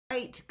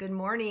right, good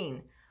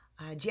morning.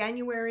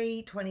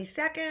 January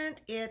 22nd,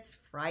 it's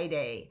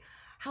Friday.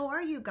 How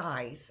are you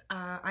guys?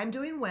 I'm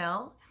doing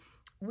well.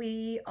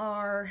 We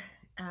are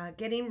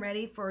getting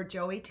ready for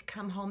Joey to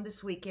come home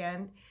this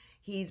weekend.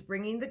 He's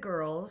bringing the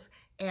girls,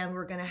 and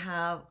we're going to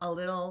have a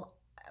little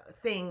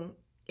thing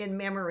in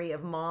memory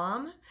of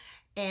Mom,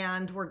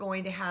 and we're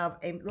going to have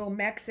a little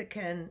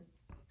Mexican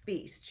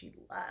feast. She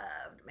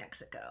loved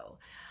Mexico.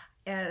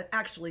 And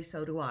actually,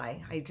 so do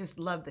I. I just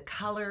love the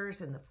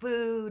colors and the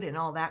food and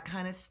all that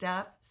kind of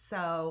stuff.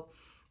 So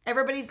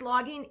everybody's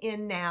logging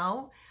in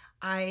now.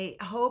 I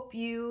hope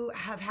you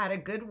have had a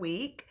good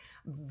week.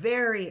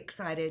 Very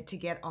excited to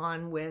get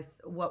on with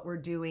what we're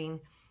doing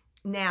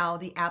now.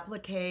 The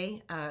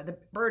Applique, the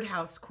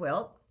Birdhouse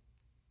Quilt.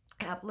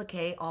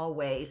 Applique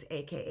Always,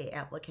 aka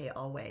Applique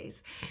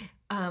Always.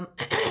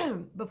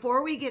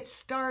 Before we get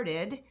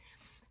started,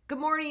 good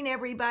morning,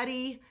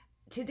 everybody.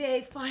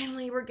 Today,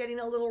 finally, we're getting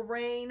a little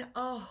rain.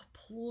 Oh,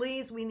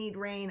 please, we need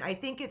rain. I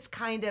think it's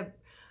kind of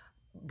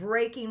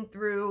breaking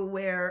through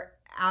where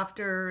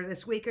after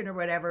this weekend or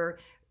whatever,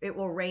 it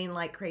will rain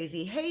like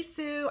crazy. Hey,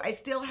 Sue, I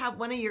still have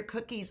one of your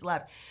cookies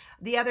left.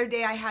 The other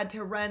day I had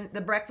to run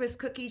the breakfast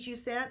cookies you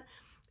sent.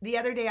 The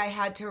other day I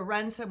had to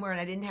run somewhere and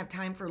I didn't have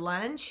time for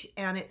lunch,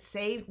 and it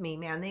saved me,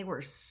 man. They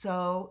were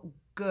so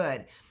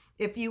good.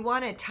 If you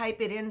want to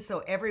type it in so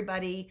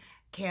everybody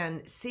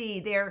can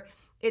see there,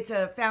 it's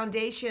a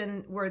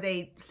foundation where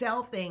they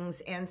sell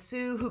things, and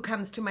Sue, who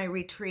comes to my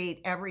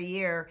retreat every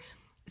year,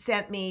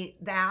 sent me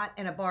that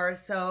and a bar of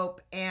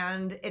soap,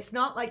 and it's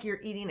not like you're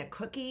eating a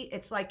cookie,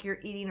 it's like you're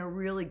eating a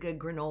really good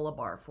granola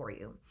bar for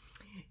you.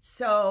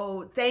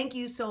 So thank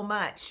you so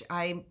much.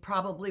 I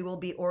probably will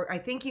be, or I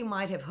think you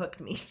might have hooked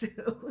me,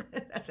 Sue.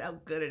 That's how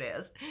good it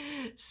is.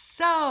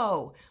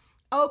 So,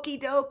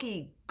 okie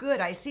dokie,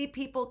 good. I see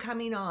people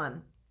coming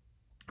on.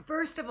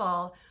 First of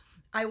all,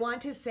 I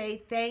want to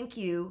say thank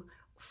you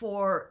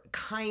for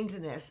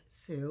kindness,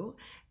 Sue,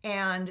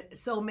 and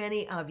so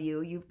many of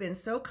you. You've been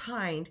so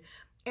kind.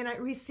 And I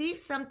received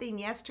something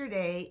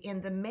yesterday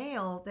in the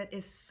mail that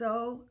is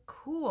so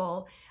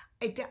cool.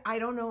 I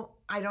don't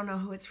know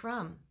who it's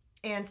from.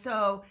 And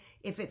so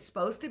if it's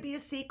supposed to be a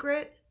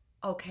secret,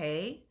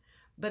 okay.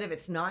 But if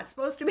it's not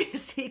supposed to be a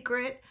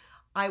secret,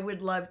 I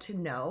would love to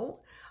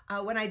know.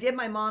 When I did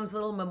my mom's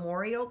little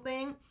memorial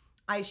thing,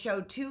 I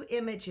showed two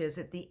images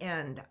at the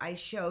end. I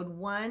showed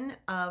one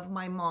of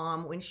my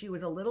mom when she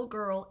was a little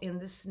girl in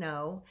the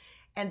snow,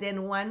 and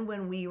then one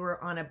when we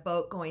were on a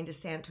boat going to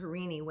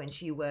Santorini when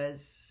she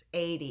was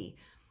 80.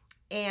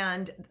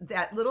 And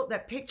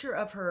that picture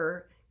of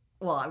her,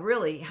 well,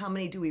 really, how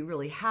many do we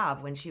really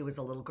have when she was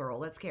a little girl?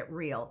 Let's get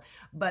real.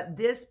 But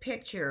this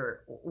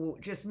picture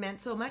just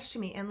meant so much to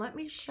me. And let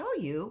me show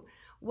you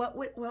well,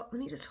 let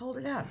me just hold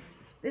it up.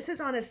 This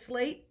is on a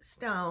slate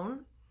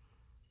stone,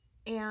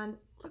 and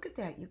look at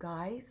that, you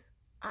guys.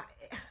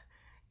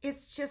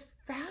 It's just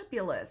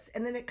fabulous.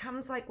 And then it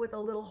comes like with a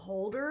little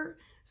holder,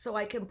 so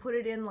I can put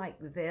it in like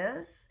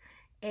this.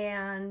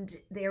 And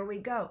there we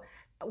go.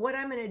 What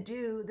I'm going to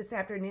do this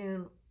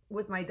afternoon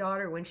with my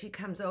daughter when she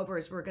comes over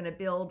is we're going to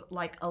build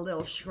like a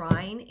little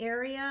shrine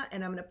area,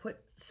 and I'm going to put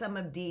some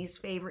of Dee's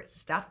favorite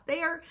stuff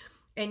there.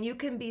 And you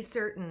can be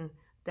certain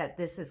that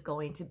this is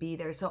going to be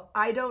there. So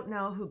I don't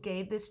know who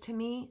gave this to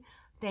me.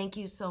 Thank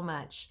you so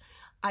much.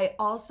 I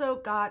also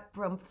got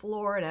from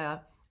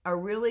Florida a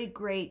really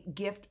great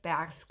gift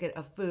basket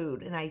of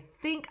food, and I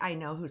think I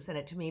know who sent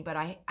it to me, but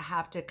I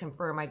have to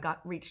confirm. I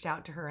reached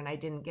out to her and I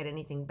didn't get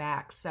anything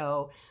back.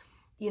 So,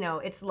 you know,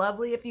 it's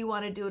lovely if you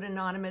want to do it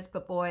anonymous,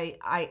 but boy,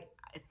 I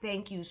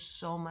thank you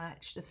so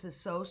much. This is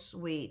so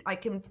sweet. I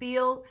can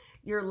feel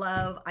your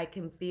love. I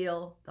can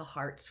feel the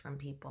hearts from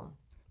people.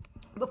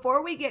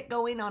 Before we get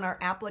going on our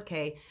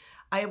applique,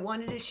 I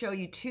wanted to show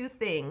you two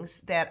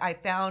things that I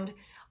found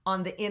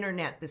on the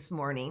internet this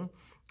morning.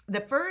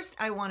 The first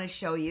I want to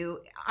show you,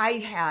 I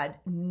had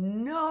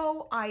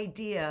no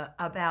idea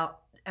about,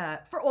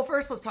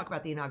 first let's talk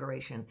about the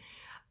inauguration.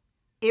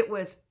 It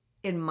was,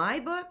 in my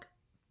book,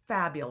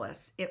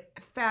 fabulous.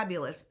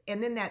 Fabulous.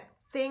 And then that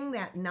thing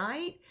that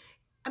night,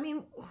 I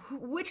mean,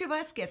 which of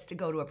us gets to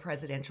go to a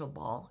presidential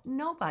ball?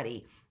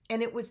 Nobody.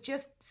 And it was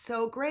just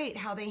so great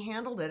how they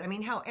handled it. I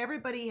mean, how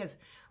everybody has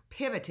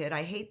pivoted,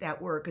 I hate that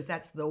word because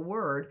that's the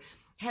word,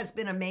 has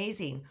been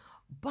amazing.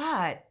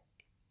 But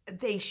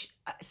they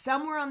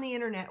somewhere on the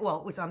internet, well,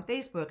 it was on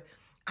Facebook,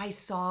 I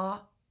saw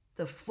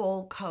the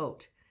full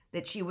coat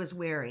that she was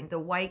wearing, the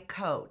white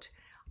coat.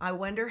 I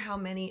wonder how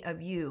many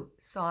of you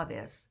saw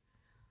this.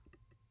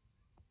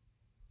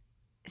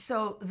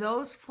 So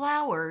those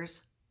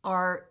flowers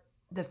are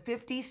the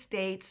 50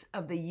 states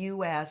of the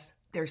U.S.,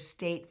 their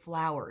state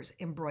flowers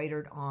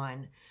embroidered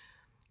on.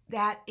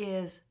 That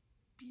is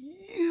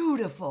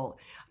beautiful.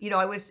 You know,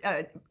 I was,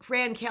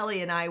 Fran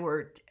Kelly and I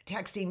were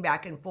texting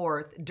back and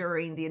forth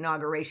during the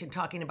inauguration,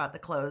 talking about the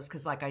clothes,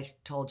 because like I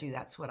told you,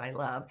 that's what I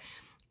love.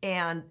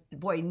 And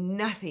boy,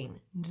 nothing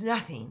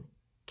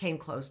came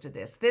close to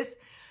this.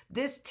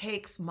 This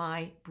takes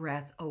my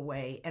breath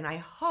away. And I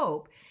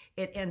hope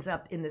it ends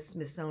up in the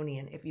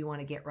Smithsonian if you want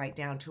to get right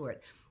down to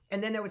it.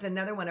 And then there was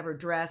another one of her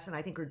dress, and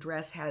I think her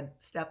dress had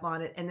stuff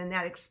on it. And then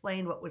that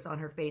explained what was on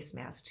her face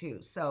mask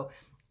too. So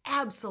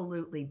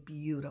absolutely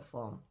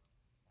beautiful.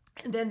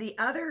 And then the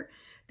other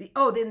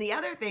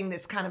thing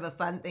that's kind of a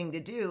fun thing to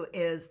do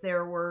is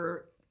there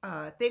were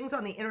things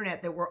on the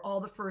internet that were all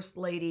the first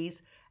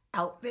ladies'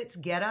 outfits,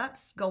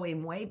 get-ups,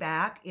 going way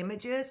back,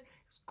 images.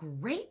 It's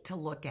great to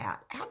look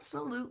at.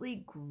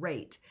 Absolutely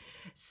great.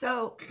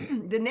 So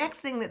the next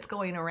thing that's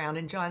going around,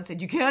 and John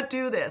said, you can't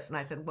do this. And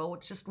I said, well,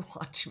 just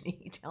watch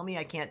me. Tell me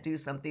I can't do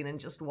something and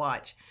just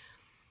watch.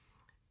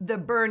 The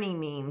Bernie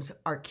memes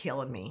are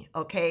killing me,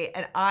 okay?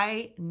 And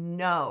I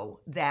know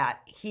that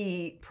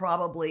he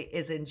probably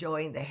is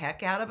enjoying the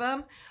heck out of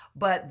them.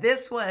 But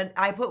this one,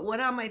 I put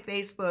one on my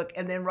Facebook,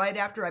 and then right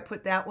after I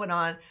put that one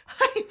on,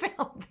 I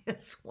found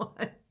this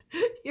one.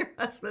 Your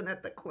husband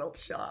at the quilt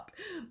shop.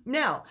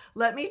 Now,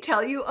 let me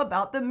tell you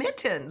about the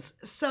mittens.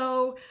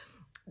 So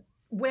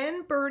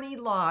when Bernie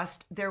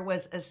lost, there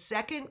was a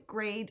second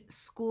grade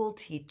school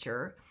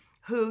teacher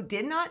who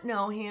did not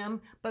know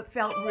him, but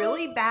felt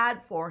really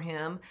bad for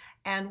him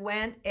and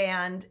went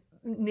and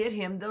knit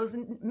him those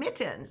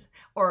mittens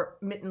or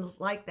mittens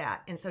like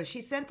that. And so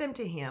she sent them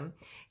to him.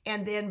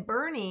 And then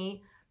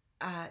Bernie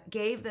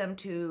gave them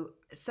to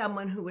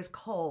someone who was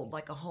cold,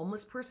 like a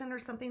homeless person or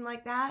something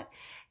like that.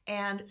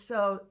 And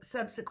so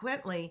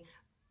subsequently,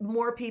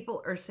 more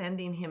people are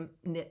sending him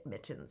knit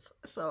mittens.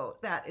 So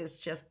that is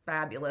just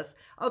fabulous.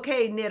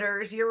 Okay,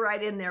 knitters, you're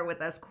right in there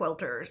with us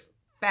quilters.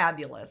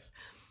 Fabulous.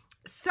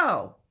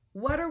 So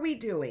what are we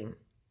doing?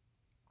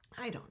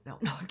 I don't know.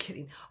 No, I'm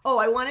kidding. Oh,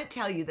 I want to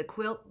tell you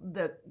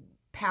the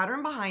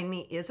pattern behind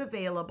me is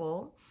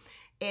available.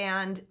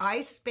 And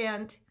I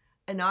spent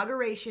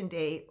Inauguration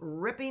Day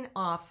ripping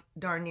off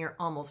darn near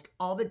almost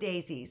all the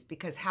daisies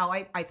because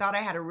I thought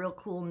I had a real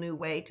cool new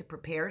way to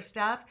prepare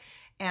stuff.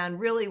 And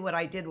really what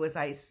I did was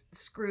I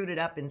screwed it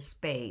up in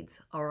spades,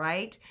 all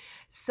right?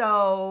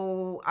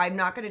 So I'm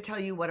not going to tell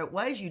you what it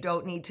was. You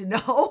don't need to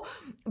know.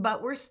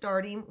 But we're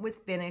starting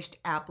with finished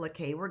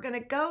applique. We're going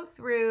to go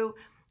through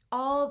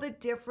all the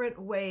different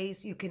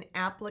ways you can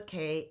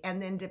applique,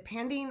 and then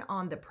depending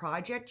on the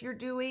project you're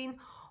doing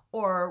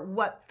or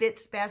what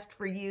fits best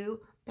for you,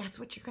 that's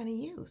what you're going to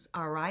use,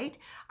 all right?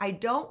 I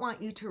don't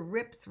want you to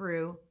rip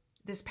through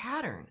this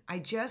pattern. I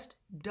just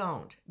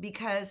don't,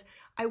 because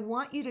I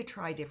want you to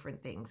try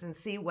different things and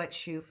see what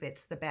shoe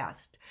fits the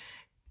best.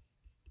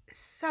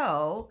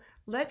 So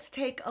let's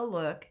take a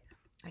look.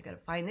 I got to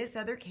find this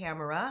other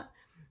camera.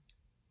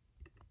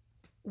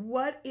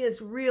 What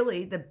is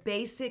really the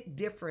basic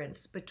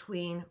difference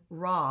between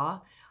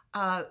raw?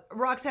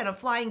 Roxana,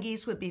 flying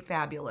geese would be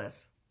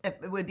fabulous.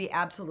 It would be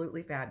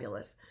absolutely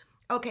fabulous.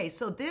 Okay,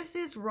 so this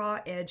is raw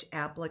edge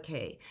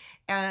applique,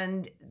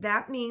 and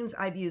that means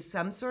I've used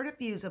some sort of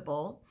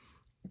fusible.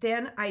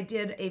 Then I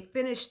did a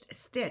finished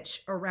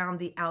stitch around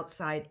the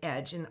outside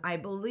edge, and I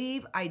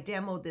believe I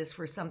demoed this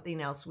for something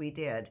else we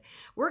did.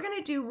 We're going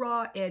to do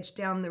raw edge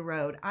down the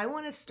road. I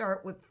want to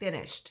start with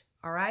finished,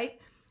 all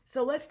right?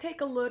 So let's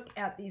take a look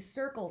at these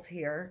circles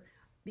here,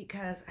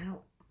 because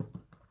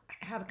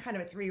I have kind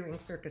of a three-ring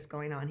circus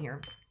going on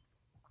here.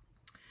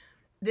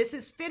 This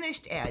is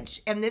finished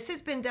edge, and this has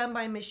been done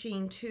by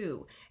machine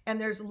too. And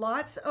there's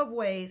lots of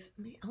ways.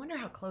 I wonder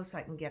how close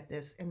I can get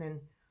this and then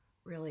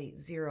really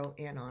zero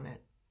in on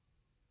it.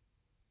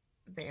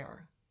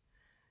 There.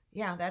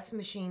 Yeah, that's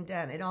machine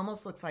done. It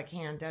almost looks like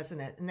hand, doesn't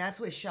it? And that's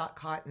with shot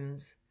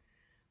cottons.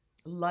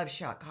 Love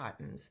shot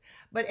cottons.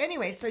 But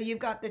anyway, so you've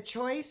got the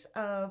choice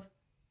of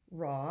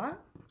raw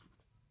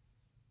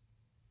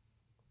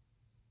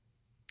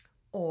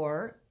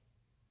or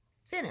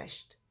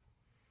finished.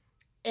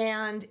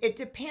 And it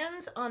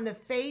depends on the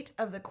fate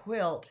of the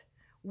quilt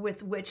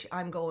with which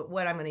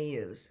what I'm going to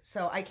use.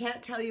 So I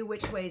can't tell you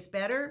which way is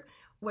better.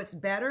 What's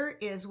better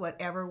is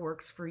whatever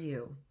works for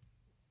you.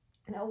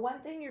 Now,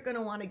 one thing you're going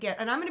to want to get,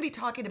 and I'm going to be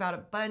talking about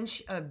a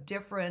bunch of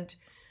different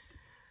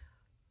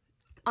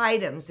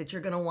items that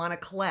you're going to want to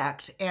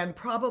collect, and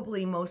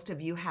probably most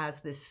of you has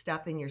this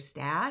stuff in your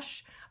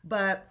stash,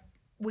 but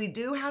we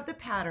do have the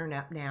pattern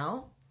up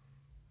now.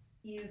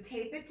 You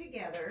tape it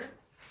together,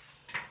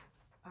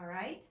 all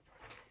right?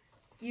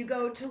 You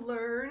go to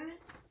learn,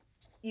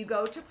 you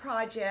go to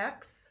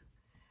projects,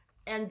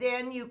 and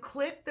then you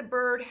click the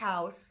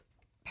birdhouse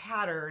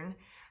pattern,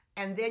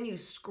 and then you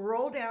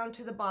scroll down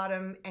to the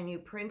bottom and you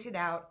print it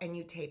out and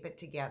you tape it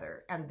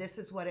together. And this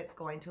is what it's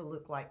going to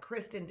look like.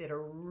 Kristen did a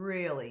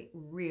really,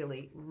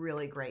 really,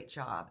 really great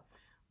job.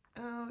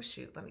 Oh,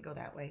 shoot, let me go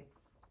that way.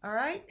 All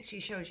right,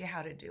 she shows you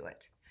how to do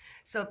it.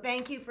 So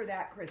thank you for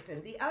that,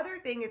 Kristen. The other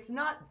thing, it's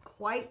not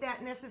quite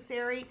that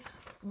necessary,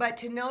 but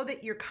to know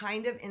that you're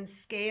kind of in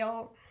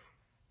scale,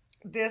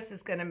 this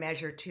is going to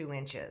measure 2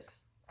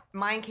 inches.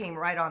 Mine came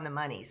right on the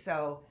money,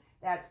 so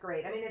that's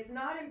great. I mean, it's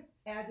not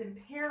as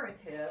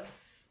imperative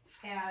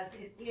as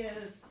it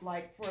is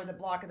like for the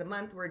block of the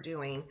month we're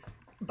doing,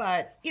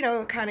 but, you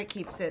know, it kind of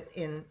keeps it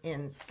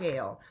in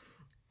scale.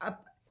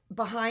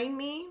 Behind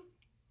me,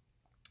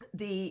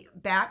 the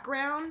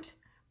background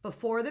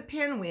before the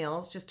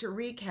pinwheels, just to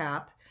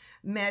recap,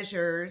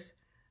 measures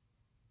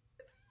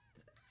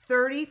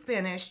 30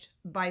 finished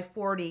by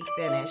 40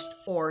 finished,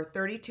 or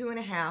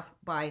 32.5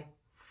 by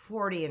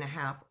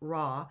 40.5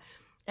 raw.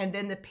 And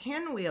then the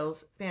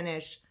pinwheels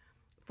finish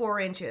 4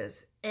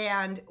 inches.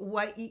 And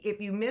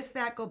if you miss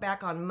that, go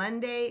back on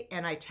Monday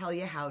and I tell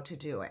you how to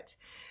do it.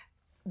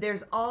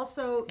 There's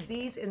also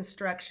these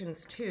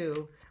instructions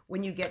too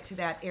when you get to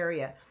that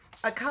area.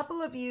 A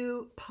couple of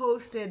you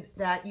posted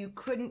that you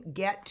couldn't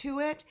get to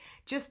it.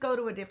 Just go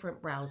to a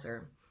different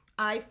browser.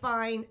 I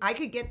find I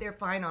could get there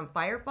fine on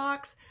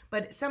Firefox,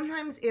 but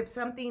sometimes if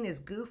something is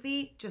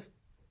goofy, just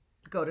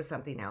go to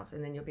something else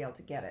and then you'll be able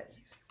to get it.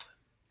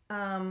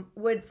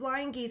 Would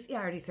flying geese, yeah,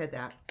 I already said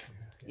that.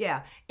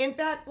 Yeah. In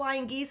fact,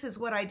 flying geese is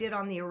what I did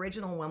on the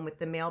original one with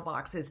the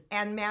mailboxes,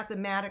 and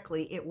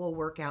mathematically it will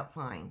work out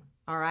fine.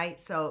 All right.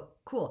 So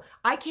cool.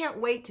 I can't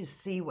wait to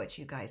see what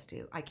you guys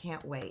do. I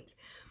can't wait.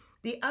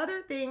 The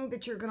other thing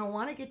that you're going to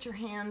want to get your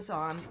hands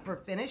on for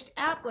finished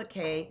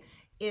applique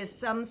is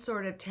some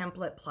sort of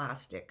template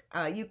plastic.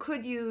 You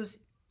could use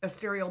a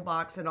cereal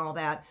box and all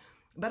that,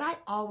 but I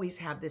always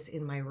have this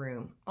in my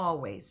room,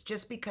 always,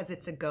 just because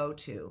it's a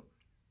go-to.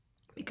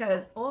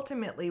 Because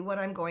ultimately what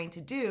I'm going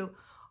to do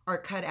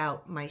are cut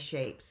out my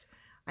shapes.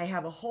 I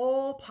have a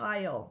whole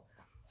pile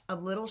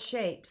of little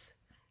shapes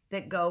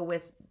that go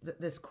with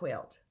this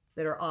quilt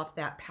that are off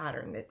that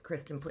pattern that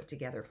Kristen put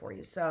together for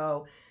you.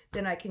 So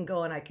then I can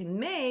go and I can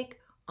make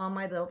all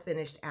my little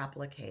finished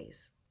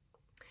appliques.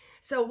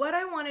 So what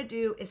I want to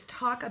do is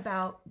talk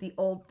about the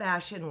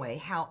old-fashioned way,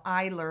 how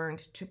I learned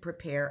to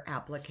prepare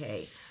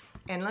applique.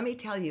 And let me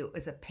tell you, it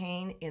was a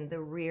pain in the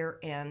rear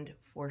end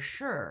for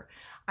sure.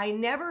 I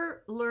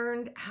never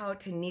learned how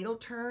to needle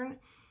turn.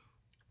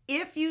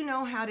 If you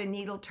know how to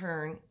needle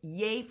turn,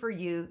 yay for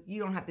you.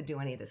 You don't have to do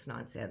any of this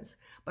nonsense.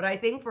 But I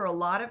think for a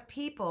lot of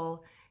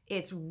people,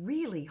 it's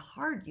really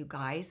hard, you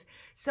guys.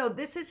 So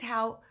this is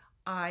how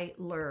I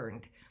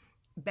learned.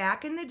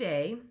 Back in the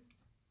day,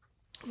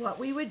 what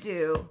we would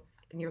do,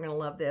 and you're going to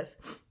love this,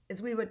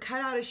 is we would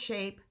cut out a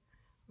shape.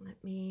 Let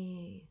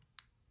me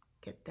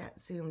get that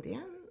zoomed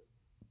in.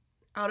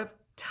 Out of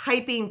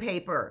typing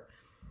paper.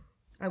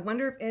 I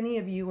wonder if any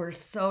of you are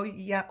so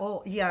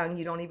young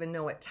you don't even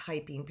know what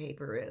typing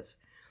paper is.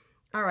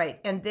 All right,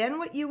 and then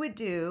what you would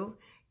do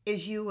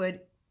is you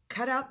would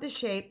cut out the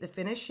shape, the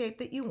finished shape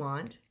that you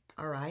want,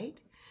 all right?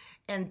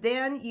 And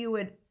then you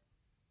would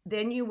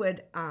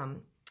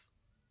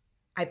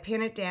I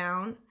pin it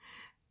down,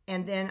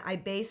 and then I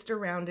baste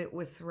around it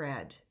with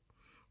thread.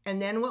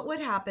 And then what would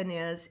happen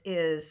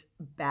is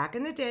back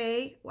in the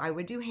day, I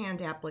would do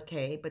hand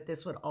applique, but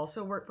this would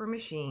also work for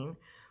machine.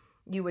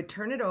 You would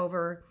turn it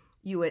over,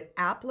 you would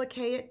applique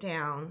it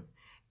down,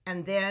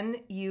 and then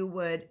you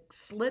would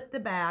slit the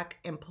back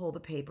and pull the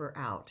paper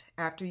out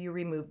after you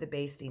remove the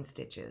basting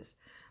stitches.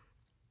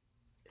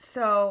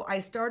 So I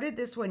started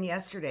this one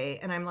yesterday,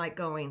 and I'm like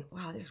going,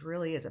 wow, this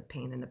really is a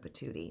pain in the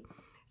patootie.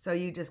 So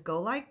you just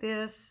go like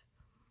this.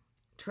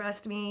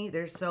 Trust me,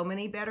 there's so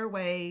many better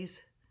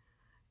ways.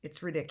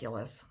 It's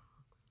ridiculous.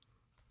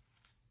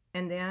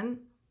 And then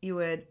you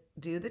would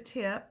do the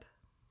tip.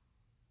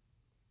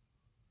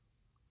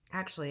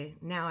 Actually,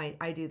 now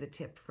I do the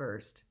tip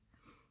first.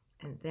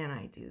 And then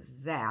I do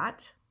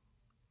that.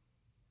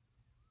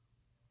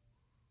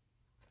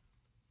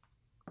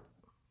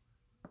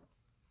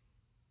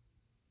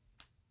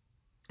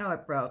 Oh,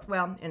 it broke.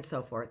 Well, and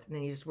so forth. And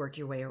then you just work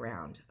your way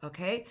around,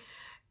 okay?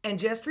 And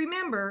just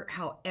remember,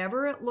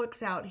 however it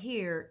looks out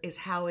here is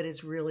how it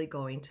is really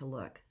going to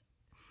look.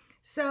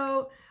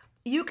 So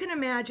you can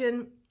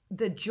imagine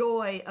the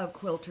joy of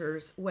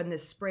quilters when the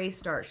spray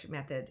starch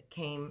method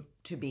came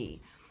to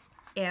be.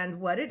 And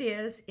what it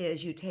is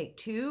you take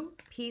 2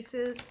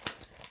 pieces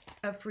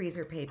of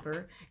freezer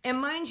paper. And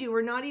mind you,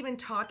 we're not even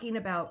talking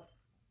about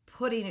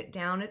putting it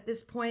down at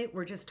this point.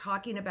 We're just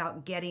talking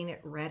about getting it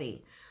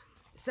ready.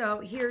 So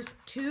here's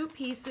 2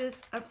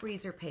 pieces of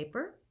freezer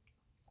paper,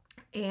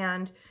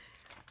 and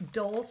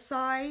dull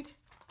side,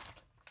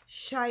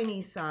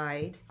 shiny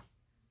side,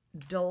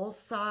 dull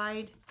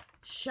side,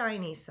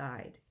 shiny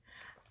side.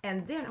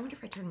 And then, I wonder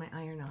if I turned my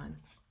iron on.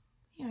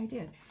 Yeah, I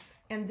did.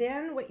 And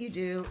then what you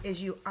do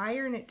is you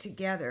iron it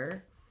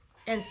together,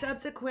 and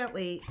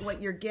subsequently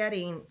what you're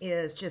getting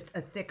is just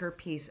a thicker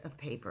piece of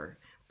paper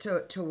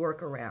to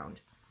work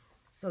around.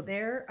 So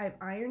there, I've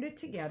ironed it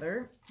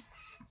together.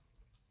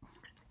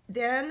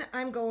 Then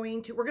we're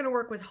going to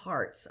work with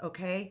hearts,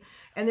 okay?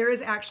 And there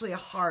is actually a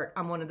heart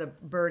on one of the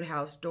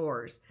birdhouse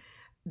doors.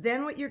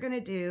 Then what you're going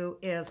to do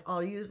is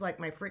I'll use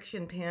like my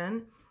friction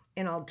pin,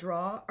 and I'll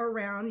draw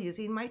around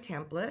using my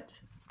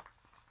template.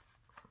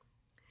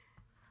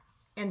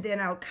 And then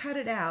I'll cut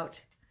it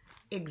out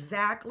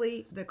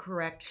exactly the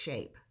correct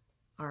shape,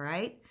 all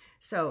right?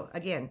 So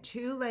again,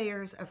 2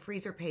 layers of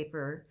freezer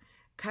paper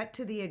cut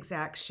to the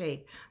exact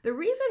shape. The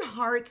reason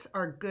hearts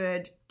are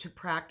good to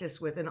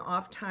practice with, and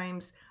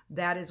oftentimes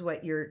that is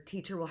what your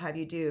teacher will have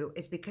you do,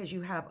 is because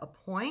you have a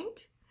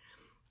point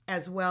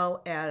as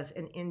well as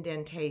an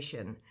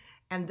indentation.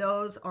 And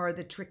those are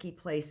the tricky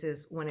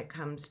places when it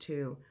comes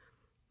to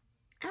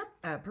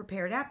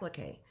prepared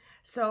applique.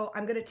 So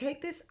I'm going to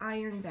take this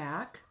iron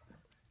back,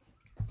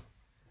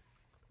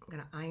 I'm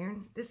going to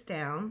iron this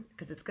down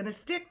because it's going to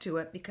stick to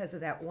it because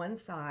of that one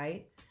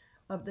side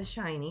of the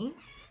shiny.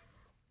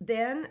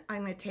 Then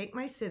I'm going to take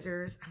my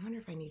scissors. I wonder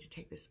if I need to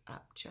take this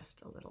up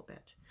just a little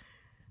bit.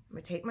 I'm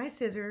going to take my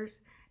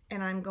scissors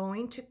and I'm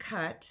going to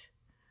cut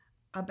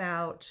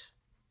about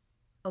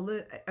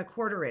a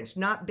quarter inch,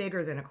 not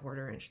bigger than a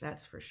quarter inch,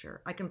 that's for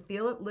sure. I can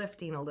feel it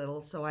lifting a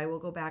little, so I will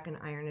go back and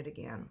iron it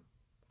again.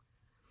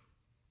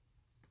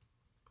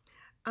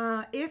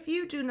 If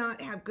you do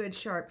not have good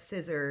sharp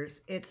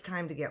scissors, it's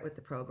time to get with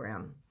the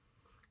program.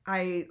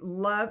 I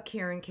love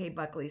Karen K.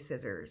 Buckley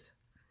scissors.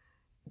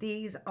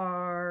 These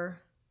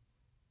are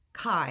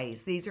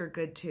Kai's. These are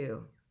good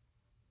too.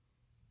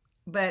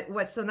 But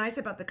what's so nice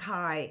about the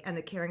Kai and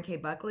the Karen K.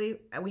 Buckley,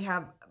 we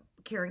have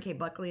Karen K.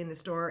 Buckley in the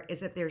store, is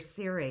that they're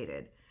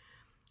serrated.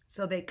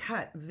 So they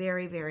cut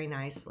very, very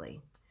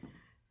nicely.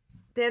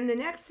 Then the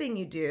next thing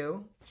you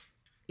do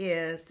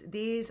is,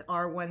 these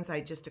are ones I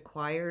just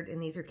acquired,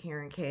 and these are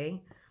Karen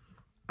K.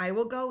 I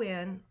will go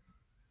in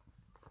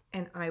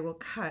and I will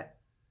cut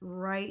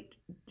right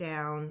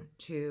down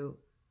to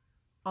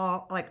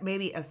like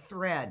maybe a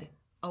thread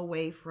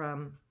away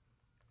from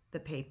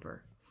the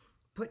paper.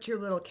 Put your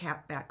little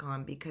cap back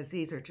on because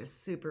these are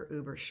just super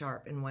uber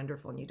sharp and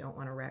wonderful and you don't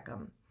want to wreck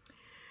them.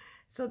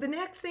 So the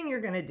next thing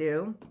you're going to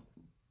do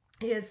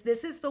is,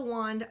 this is the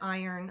wand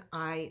iron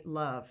I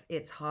love.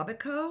 It's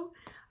Hobbico.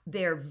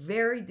 They're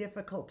very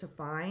difficult to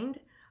find.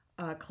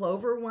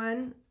 Clover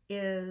one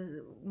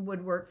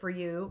would work for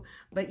you,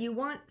 but you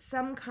want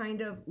some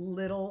kind of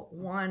little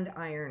wand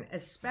iron,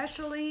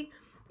 especially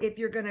if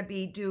you're going to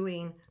be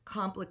doing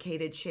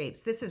complicated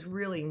shapes. This is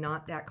really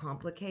not that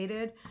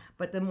complicated,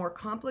 but the more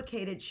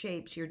complicated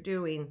shapes you're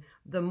doing,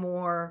 the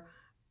more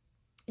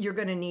you're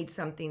going to need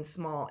something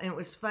small. And it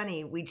was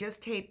funny, we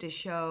just taped a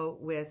show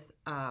with,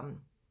 oh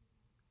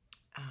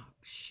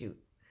shoot,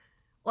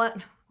 what?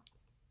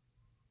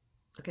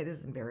 Okay, this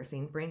is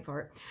embarrassing, brain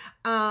fart.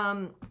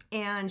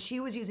 And she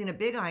was using a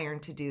big iron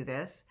to do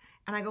this.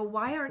 And I go,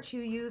 why aren't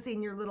you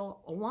using your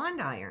little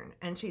wand iron?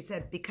 And she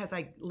said, because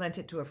I lent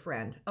it to a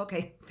friend.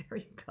 Okay, there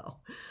you go.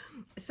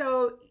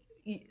 So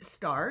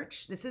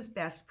starch, this is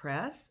Best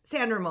Press.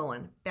 Sandra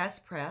Mullen,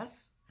 Best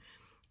Press.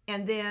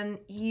 And then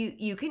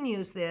you can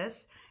use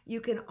this. You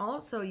can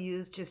also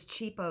use just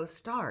cheapo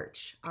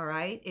starch, all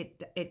right?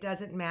 It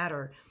doesn't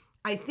matter.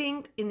 I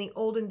think in the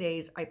olden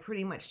days, I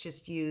pretty much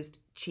just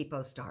used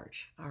cheapo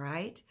starch, all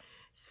right?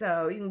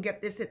 So you can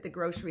get this at the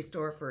grocery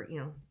store for, you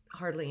know,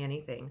 hardly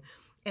anything.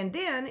 And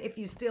then if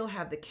you still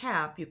have the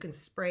cap, you can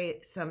spray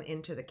some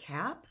into the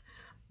cap.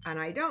 And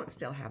I don't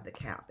still have the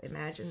cap,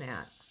 imagine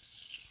that.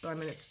 So I'm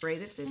gonna spray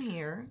this in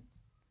here.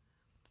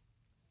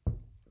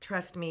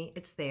 Trust me,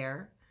 it's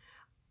there.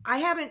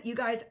 You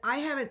guys,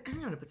 I'm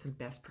gonna put some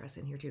Best Press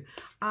in here too.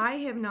 I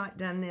have not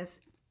done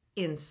this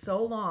in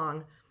so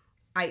long.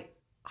 I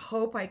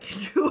hope I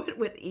can do it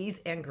with ease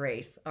and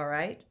grace, all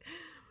right?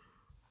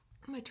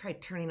 I'm gonna try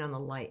turning on the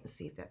light and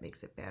see if that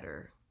makes it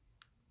better.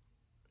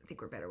 I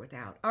think we're better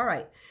without. All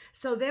right,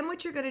 so then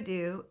what you're gonna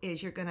do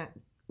is you're gonna,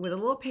 with a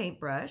little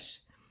paintbrush,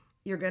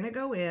 you're gonna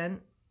go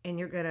in and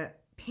you're gonna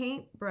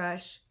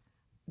paintbrush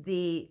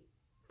the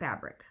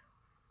fabric.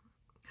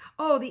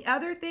 Oh, the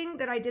other thing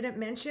that I didn't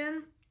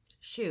mention,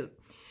 shoot,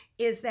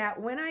 is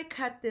that when I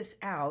cut this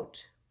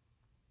out,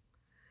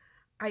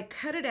 I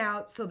cut it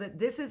out so that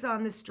this is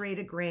on the straight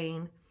of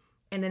grain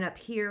and then up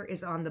here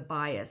is on the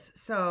bias.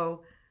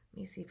 So let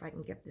me see if I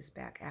can get this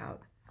back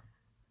out.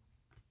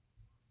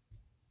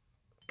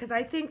 Because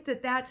I think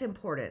that that's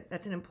important.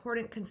 That's an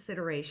important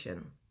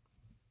consideration.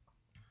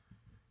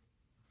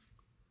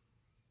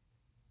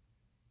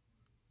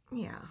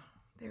 Yeah,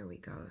 there we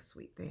go,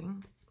 sweet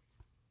thing.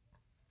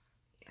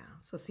 Yeah,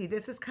 so see,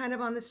 this is kind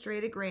of on the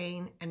straight of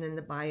grain and then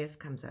the bias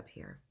comes up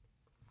here.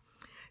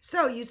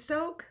 So you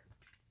soak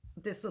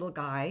this little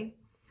guy.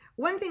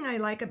 One thing I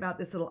like about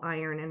this little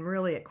iron, and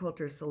really at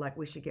Quilters Select,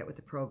 we should get with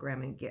the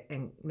program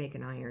and make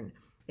an iron.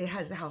 It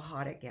has how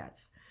hot it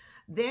gets.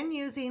 Then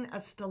using a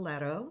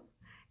stiletto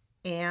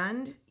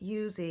and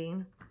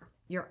using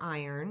your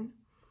iron,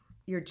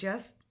 you're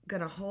just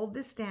gonna hold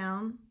this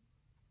down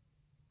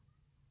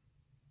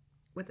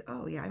with,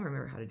 oh yeah, I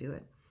remember how to do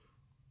it.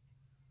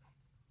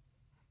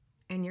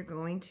 And you're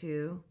going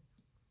to,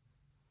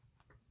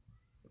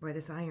 boy,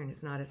 this iron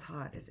is not as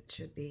hot as it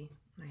should be.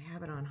 I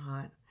have it on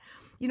hot.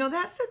 You know,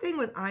 that's the thing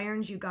with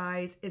irons, you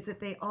guys, is that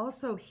they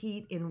also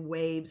heat in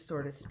waves,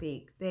 so to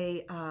speak.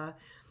 They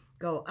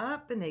go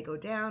up and they go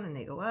down and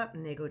they go up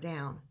and they go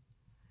down.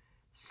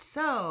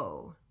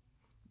 So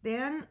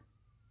then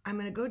I'm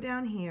going to go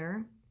down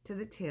here to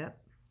the tip.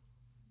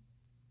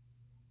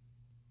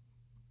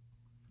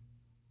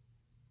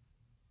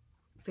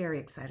 Very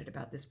excited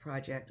about this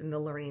project and the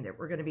learning that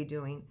we're going to be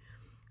doing.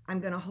 I'm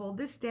going to hold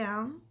this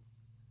down.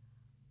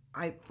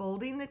 I'm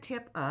folding the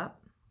tip up.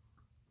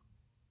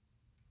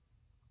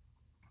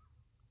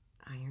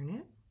 Iron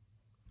it.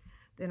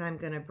 Then I'm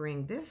going to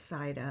bring this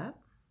side up.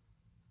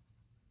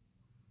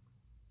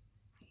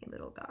 Hey,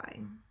 little guy.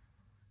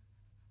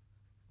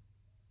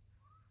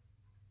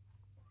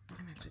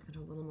 I'm actually going to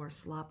put a little more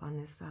slop on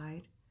this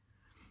side.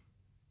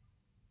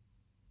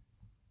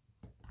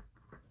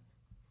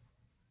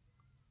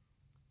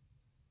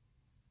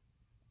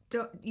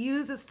 Don't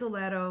use a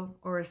stiletto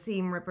or a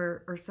seam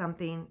ripper or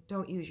something.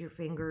 Don't use your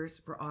fingers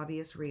for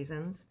obvious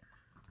reasons.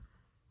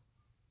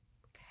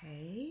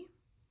 Okay.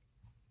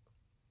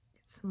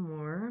 Get some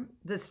more.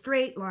 The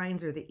straight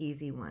lines are the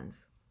easy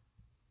ones.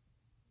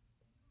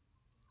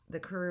 The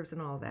curves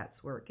and all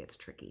that's where it gets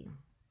tricky.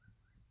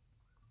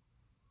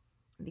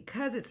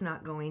 Because it's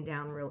not going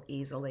down real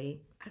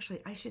easily,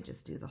 actually, I should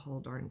just do the whole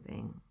darn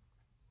thing,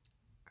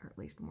 or at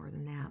least more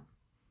than that.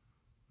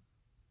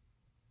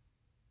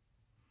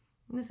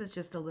 And this is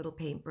just a little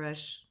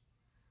paintbrush,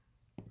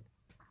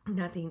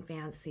 nothing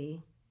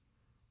fancy.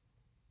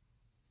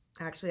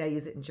 Actually, I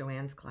use it in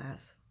Joanne's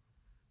class.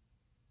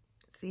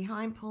 See how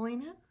I'm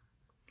pulling it?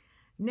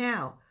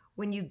 Now,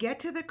 when you get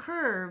to the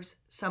curves,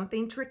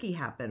 something tricky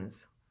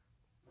happens.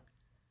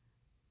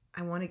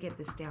 I want to get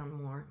this down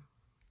more.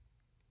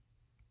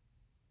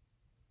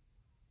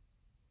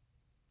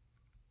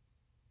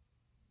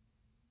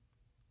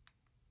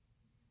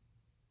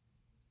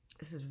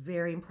 This is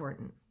very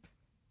important.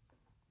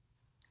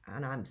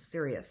 And I'm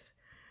serious.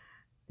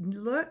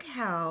 Look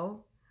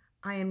how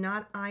I am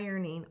not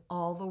ironing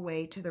all the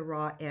way to the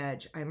raw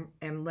edge.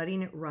 I'm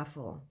letting it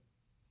ruffle.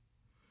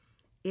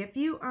 If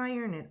you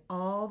iron it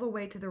all the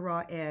way to the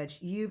raw edge,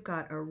 you've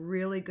got a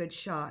really good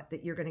shot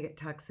that you're going to get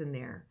tucks in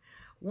there.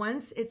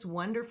 Once it's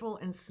wonderful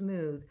and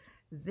smooth,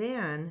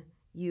 then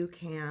you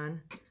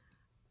can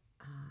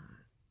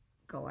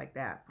go like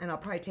that. And I'll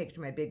probably take it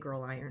to my big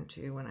girl iron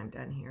too when I'm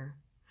done here.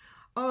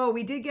 Oh,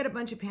 we did get a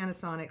bunch of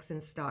Panasonics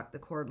in stock, the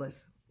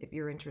cordless, if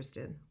you're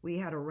interested. We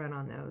had a run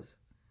on those.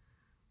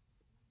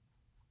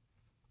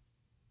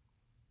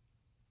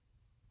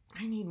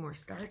 I need more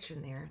starch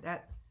in there.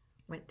 That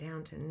went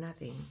down to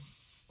nothing.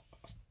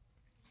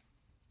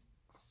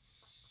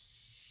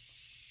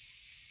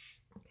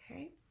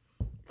 Okay.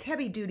 It's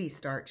heavy duty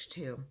starch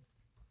too.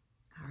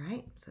 All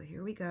right, so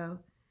here we go.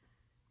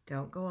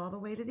 Don't go all the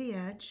way to the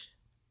edge.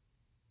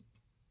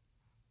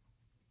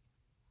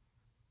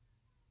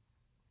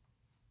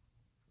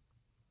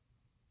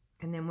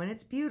 And then when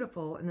it's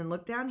beautiful, and then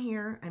look down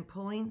here, I'm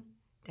pulling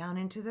down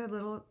into the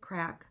little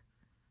crack.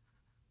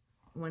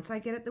 Once I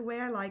get it the way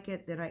I like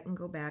it, then I can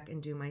go back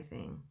and do my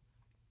thing.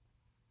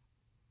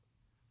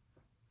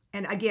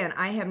 And again,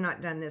 I have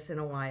not done this in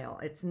a while.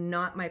 It's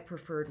not my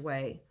preferred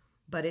way,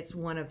 but it's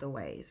one of the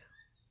ways.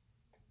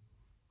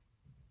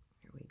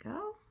 Here we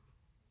go.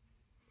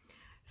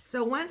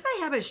 So once I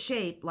have a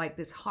shape like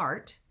this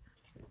heart,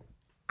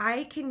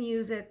 I can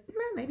use it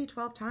maybe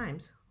 12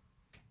 times.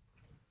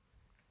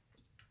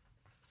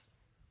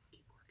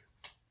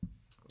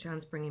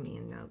 John's bringing me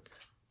in notes.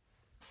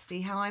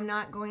 See how I'm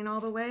not going all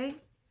the way?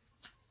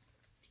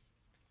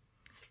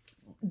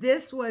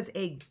 This was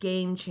a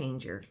game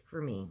changer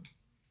for me.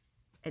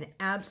 An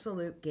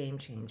absolute game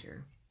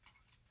changer.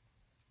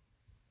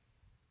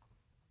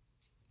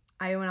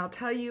 And I'll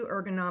tell you,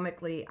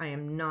 ergonomically, I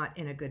am not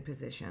in a good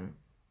position.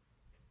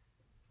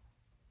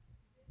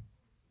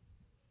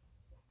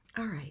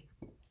 All right.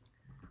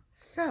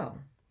 So,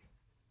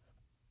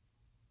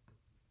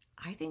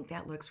 I think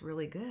that looks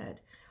really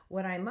good.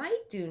 What I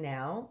might do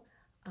now,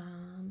 I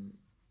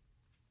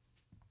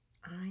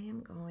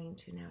am going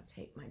to now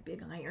take my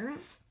big iron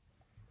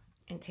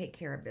and take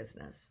care of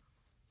business.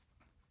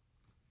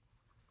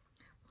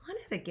 One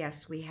of the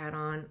guests we had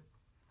on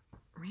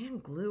ran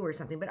glue or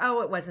something, but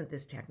oh, it wasn't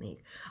this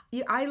technique.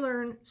 I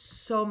learned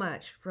so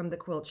much from the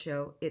quilt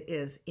show. It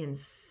is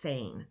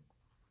insane.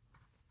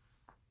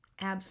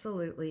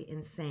 Absolutely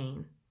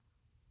insane.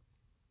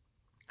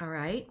 All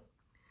right.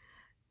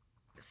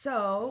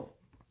 So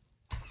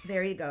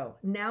there you go.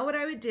 Now what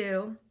I would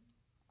do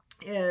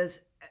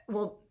is,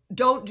 well,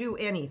 don't do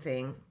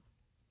anything.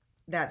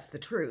 That's the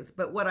truth.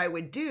 But what I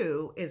would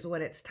do is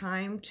when it's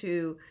time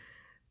to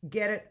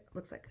get it,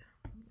 looks like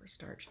more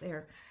starch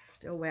there,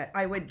 still wet.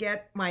 I would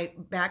get my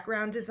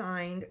background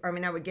designed. I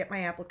mean, I would get my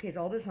appliques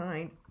all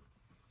designed,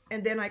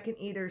 and then I can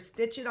either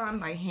stitch it on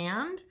by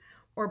hand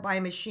or by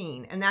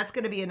machine. And that's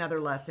going to be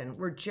another lesson.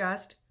 We're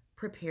just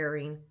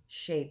preparing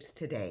shapes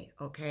today,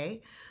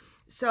 okay?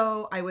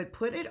 So I would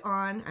put it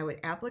on, I would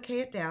applique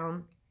it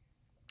down,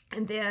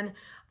 and then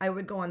I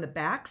would go on the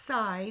back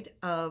side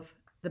of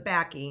the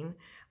backing.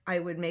 I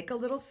would make a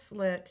little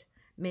slit,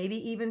 maybe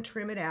even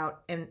trim it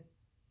out and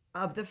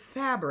of the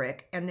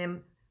fabric, and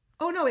then,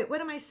 oh no, wait, what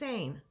am I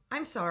saying?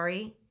 I'm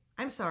sorry.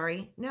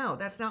 No,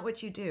 that's not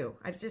what you do.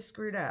 I've just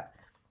screwed up.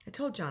 I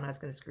told John I was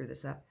going to screw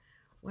this up.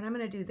 What I'm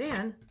going to do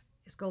then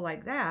is go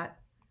like that,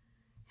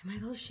 and my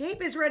little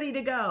shape is ready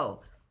to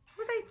go. What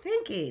was I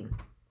thinking?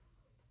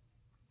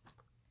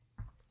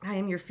 I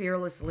am your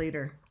fearless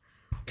leader.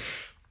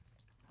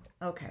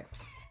 Okay,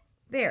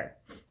 there.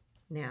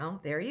 Now,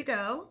 there you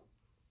go.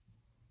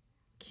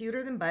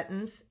 Cuter than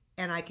buttons,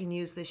 and I can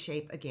use this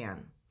shape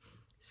again.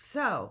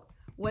 So,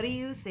 what do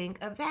you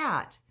think of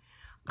that?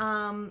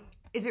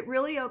 Is it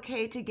really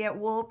okay to get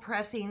wool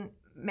pressing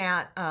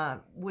mat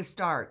with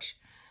starch?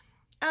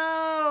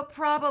 Oh,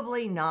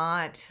 probably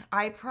not.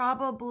 I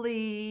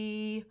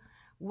probably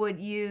would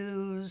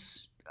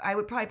use I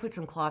would probably put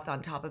some cloth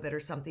on top of it or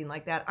something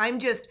like that. I'm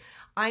just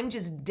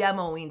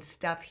demoing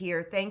stuff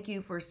here. Thank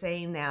you for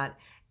saying that.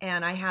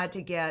 And I had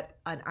to get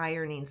an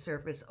ironing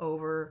surface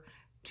over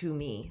to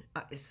me.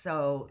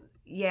 So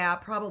yeah,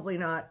 probably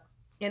not.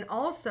 And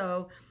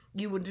also,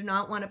 you do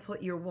not want to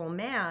put your wool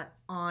mat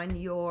on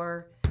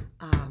your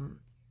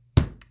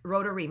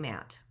rotary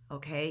mat.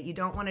 Okay, you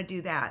don't want to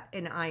do that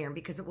in iron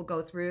because it will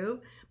go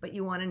through. But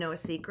you want to know a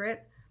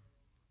secret?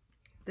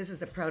 This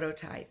is a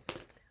prototype.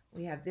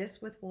 We have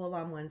this with wool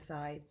on one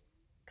side,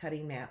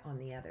 cutting mat on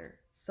the other.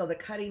 So the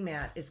cutting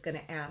mat is going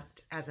to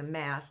act as a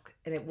mask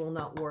and it will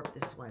not warp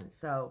this one.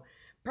 So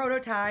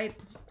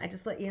prototype, I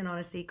just let you in on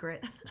a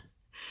secret.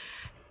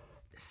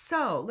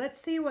 So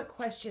let's see what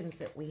questions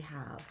that we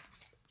have.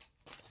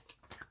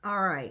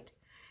 All right.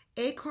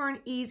 Acorn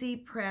Easy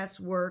Press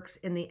works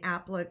in the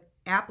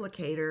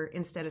applicator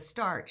instead of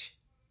starch.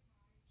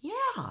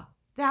 Yeah,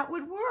 that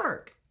would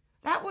work.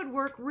 That would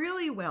work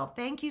really well.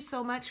 Thank you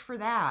so much for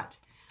that.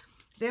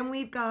 Then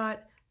we've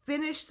got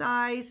finish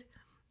size.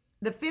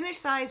 The finish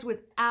size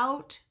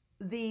without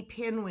the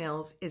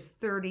pinwheels is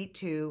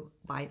 32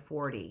 by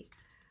 40.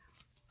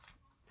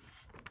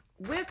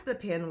 With the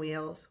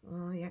pinwheels,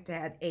 well, you have to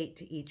add 8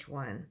 to each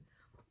one.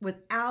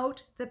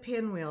 Without the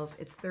pinwheels,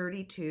 it's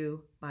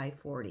 32 by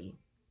 40.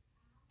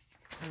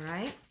 All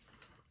right.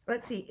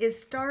 Let's see,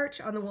 is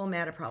starch on the wool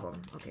mat a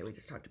problem? Okay, we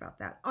just talked about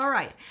that. All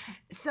right,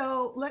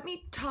 so let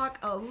me talk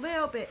a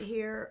little bit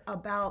here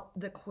about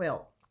the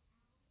quilt.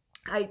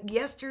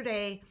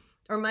 Yesterday,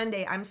 or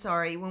Monday, I'm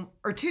sorry,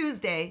 or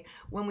Tuesday,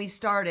 when we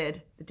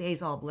started, the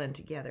days all blend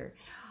together.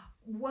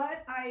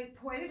 What I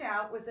pointed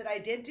out was that I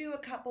did do a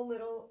couple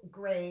little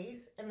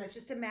grays, and it's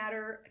just a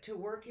matter to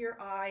work your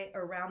eye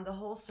around the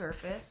whole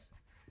surface.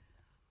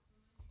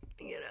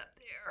 Get up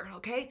there,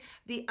 okay?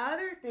 The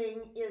other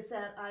thing is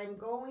that I'm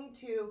going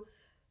to,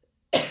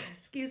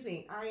 excuse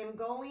me, I am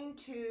going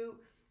to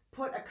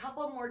put a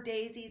couple more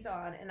daisies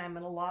on and I'm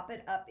going to lop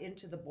it up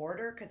into the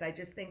border because I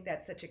just think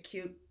that's such a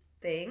cute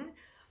thing.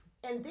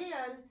 And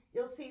then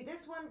you'll see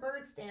this one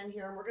bird stand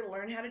here, and we're going to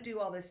learn how to do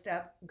all this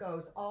stuff,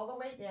 goes all the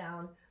way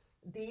down.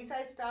 These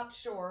I stopped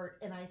short,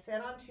 and I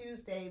said on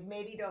Tuesday,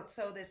 maybe don't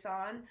sew this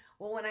on.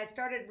 Well, when I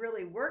started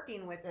really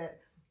working with it,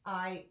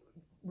 I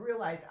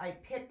realized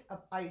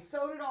I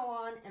sewed it all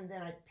on, and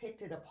then I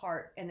picked it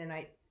apart, and then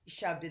I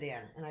shoved it in,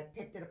 and I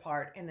picked it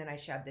apart, and then I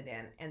shoved it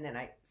in, and then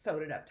I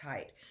sewed it up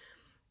tight.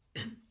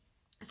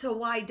 So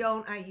why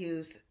don't I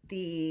use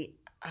the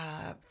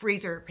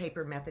freezer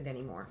paper method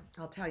anymore?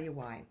 I'll tell you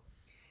why.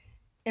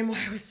 And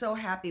why I was so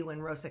happy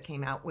when Rosa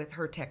came out with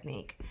her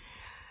technique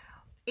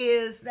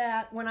is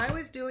that when I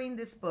was doing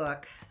this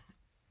book,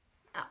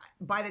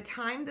 by the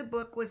time the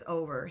book was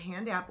over,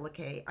 hand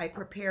applique, I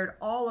prepared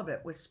all of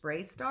it with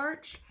spray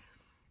starch.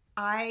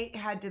 I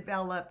had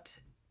developed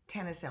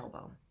tennis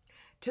elbow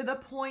to the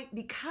point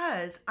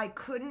because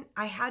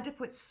I had to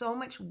put so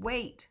much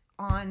weight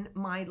on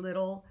my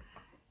little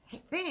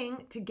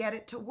thing to get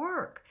it to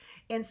work.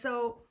 And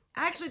so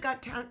I actually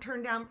got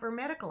turned down for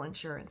medical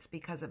insurance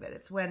because of it.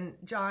 It's when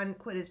John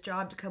quit his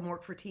job to come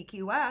work for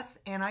TQS,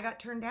 and I got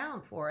turned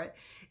down for it.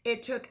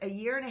 It took 1.5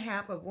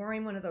 years of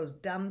wearing one of those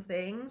dumb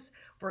things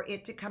for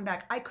it to come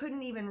back. I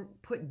couldn't even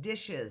put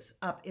dishes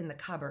up in the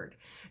cupboard.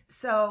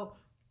 So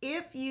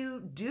if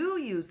you do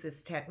use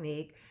this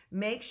technique,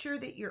 make sure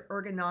that you're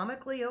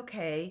ergonomically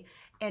okay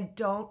and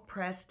don't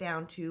press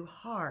down too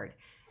hard.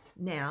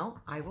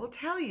 Now, I will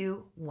tell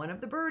you, one of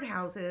the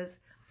birdhouses,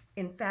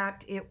 in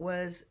fact, it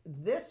was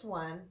this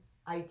one,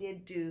 I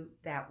did do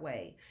that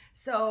way.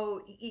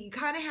 So you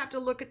kind of have to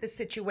look at the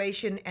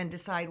situation and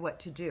decide what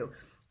to do.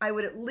 I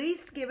would at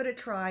least give it a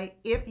try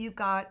if you've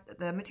got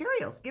the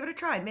materials. Give it a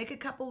try. Make a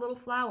couple little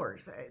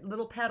flowers,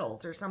 little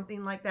petals or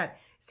something like that.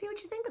 See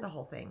what you think of the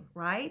whole thing,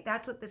 right?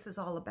 That's what this is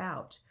all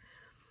about.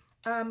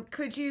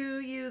 Could you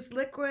use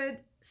liquid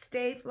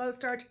stay flow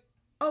starch?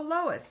 Oh,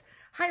 Lois.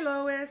 Hi,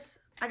 Lois.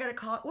 I got to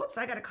call. Whoops,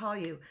 I got to call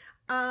you.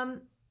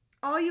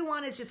 All you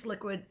want is just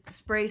liquid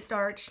spray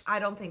starch. I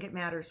don't think it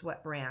matters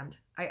what brand.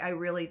 I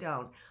really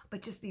don't.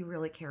 But just be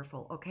really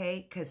careful,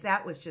 okay? Because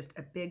that was just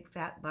a big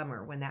fat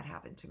bummer when that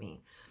happened to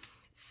me.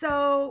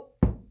 So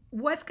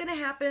what's going to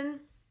happen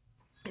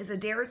is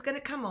Adair's going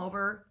to come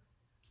over.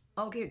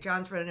 Okay,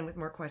 John's running in with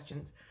more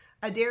questions.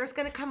 Adair's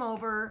going to come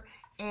over,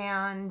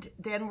 and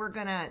then we're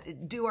going to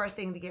do our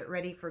thing to get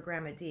ready for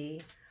Grandma D.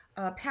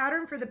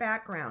 Pattern for the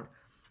background.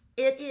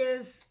 It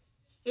is,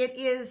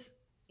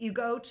 you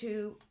go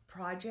to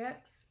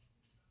projects.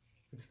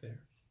 It's there.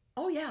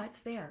 Oh, yeah,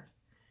 it's there.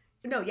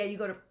 No, yeah, you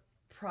go to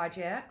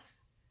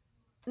projects.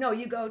 No,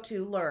 you go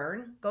to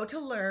learn. Go to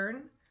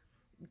learn.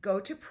 Go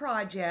to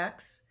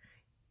projects.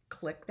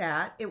 Click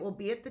that. It will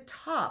be at the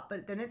top,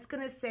 but then it's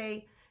going to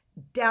say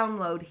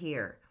download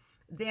here.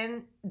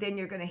 Then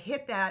you're going to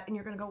hit that, and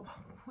you're going to go,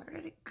 where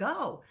did it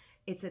go?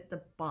 It's at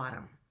the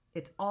bottom.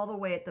 It's all the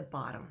way at the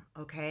bottom,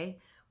 okay?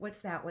 What's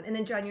that one? And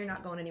then, John, you're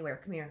not going anywhere.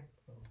 Come here.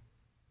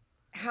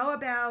 How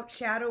about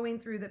shadowing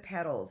through the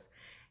petals?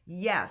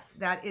 Yes,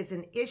 that is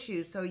an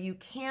issue. So you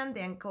can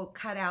then go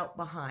cut out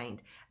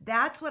behind.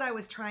 That's what I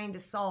was trying to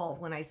solve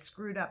when I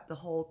screwed up the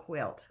whole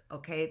quilt.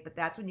 Okay, but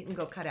that's when you can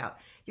go cut out.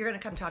 You're going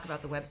to come talk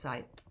about the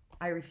website.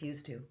 I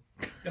refuse to.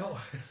 No.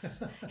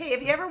 Hey,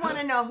 if you ever want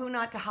to know who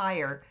not to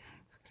hire,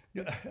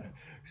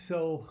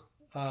 So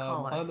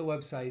call us. on the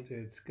website,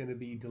 it's going to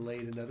be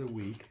delayed another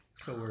week.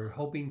 So we're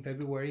hoping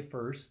February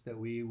 1st that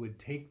we would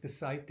take the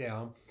site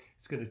down.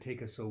 It's going to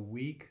take us a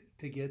week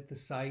to get the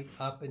site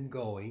up and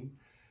going.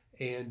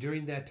 And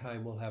during that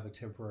time, we'll have a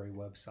temporary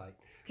website.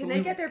 Can But they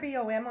we- get their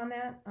BOM on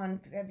that on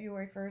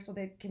February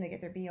 1st? Can they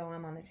get their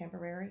BOM on the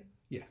temporary?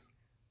 Yes.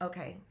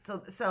 Okay,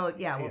 so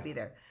yeah, we'll be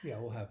there. Yeah,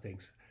 we'll have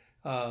things.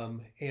 But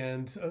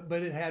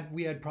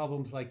we had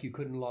problems like you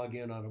couldn't log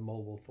in on a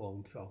mobile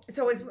phone. So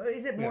is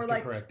it We more have to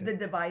like correct it. the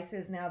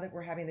devices now that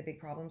we're having the big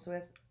problems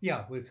with?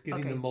 Yeah, it's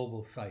getting Okay. the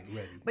mobile site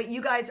ready. But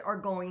you guys are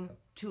going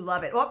to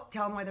love it. Oh,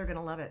 tell them why they're going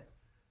to love it.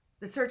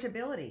 The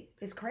searchability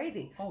is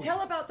crazy. Oh.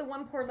 Tell about the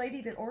one poor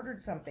lady that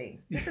ordered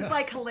something. This is Yeah.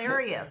 like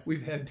hilarious.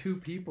 We've had 2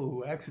 people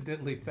who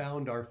accidentally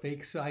found our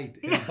fake site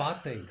and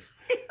bought things.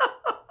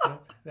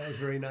 That was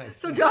very nice.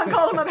 So John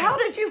called him up. How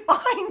did you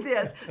find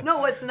this? No,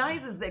 what's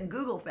nice is that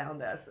Google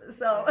found us.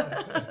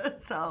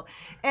 So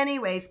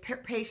anyways,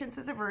 patience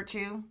is a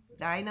virtue.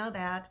 I know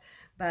that,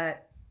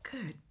 but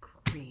good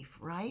grief,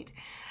 right?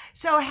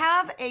 So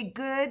have a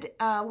good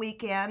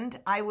weekend.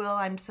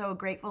 I'm so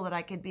grateful that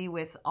I could be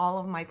with all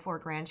of my 4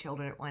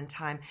 grandchildren at one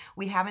time.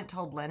 We haven't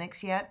told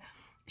Lennox yet.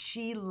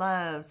 She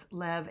loves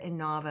Lev and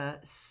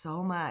Nava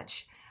so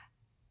much.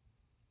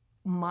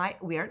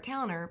 We aren't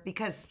telling her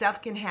because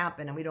stuff can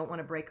happen and we don't want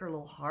to break her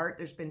little heart.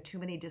 There's been too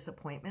many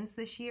disappointments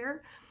this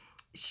year.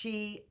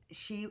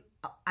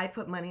 I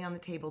put money on the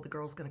table. The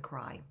girl's going to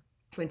cry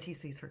when she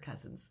sees her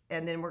cousins.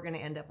 And then we're going to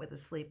end up with a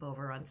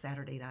sleepover on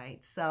Saturday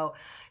night. So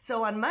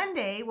on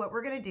Monday, what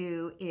we're going to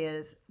do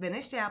is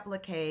finished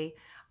applique.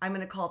 I'm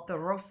going to call it the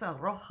Rosa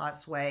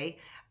Rojas way.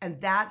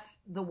 And that's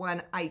the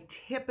one I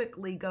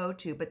typically go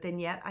to. But then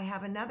yet I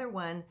have another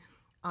one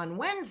on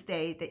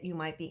Wednesday that you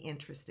might be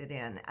interested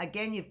in.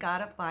 Again, you've got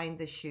to find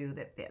the shoe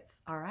that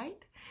fits, all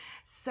right?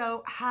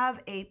 So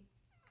have a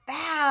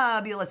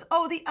fabulous,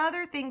 the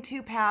other thing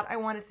too, Pat, I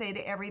want to say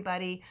to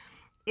everybody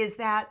is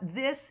that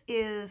this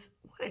is,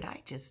 what did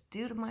I just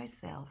do to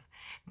myself?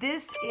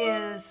 This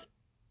is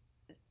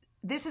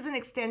an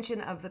extension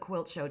of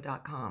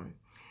thequiltshow.com.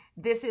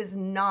 This is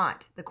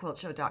not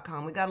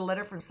thequiltshow.com. We got a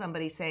letter from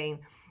somebody saying,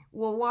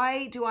 well,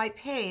 why do I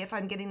pay if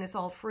I'm getting this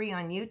all free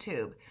on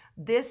YouTube?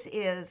 This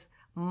is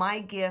my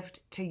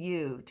gift to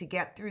you to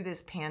get through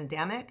this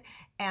pandemic.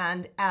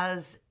 And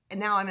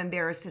now I'm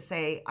embarrassed to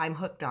say I'm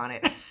hooked on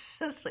it.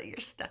 So you're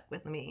stuck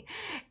with me.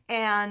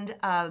 And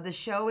the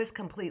show is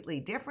completely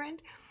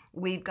different.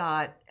 We've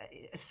got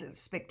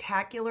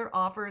spectacular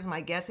offers. My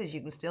guess is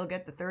you can still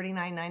get the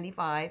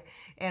 $39.95.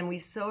 And we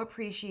so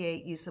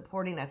appreciate you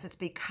supporting us. It's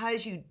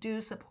because you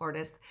do support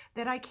us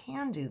that I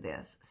can do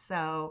this.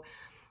 So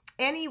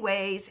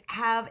anyways,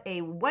 have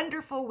a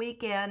wonderful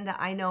weekend.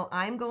 I know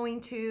I'm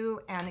going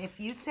to. And if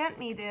you sent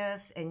me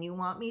this and you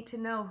want me to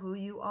know who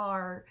you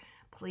are,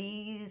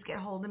 please get a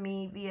hold of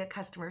me via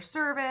customer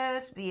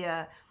service,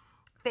 via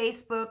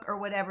Facebook or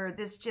whatever.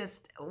 This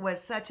just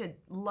was such a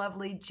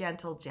lovely,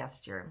 gentle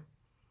gesture.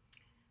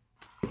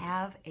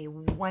 Have a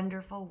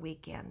wonderful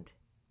weekend.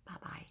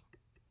 Bye-bye.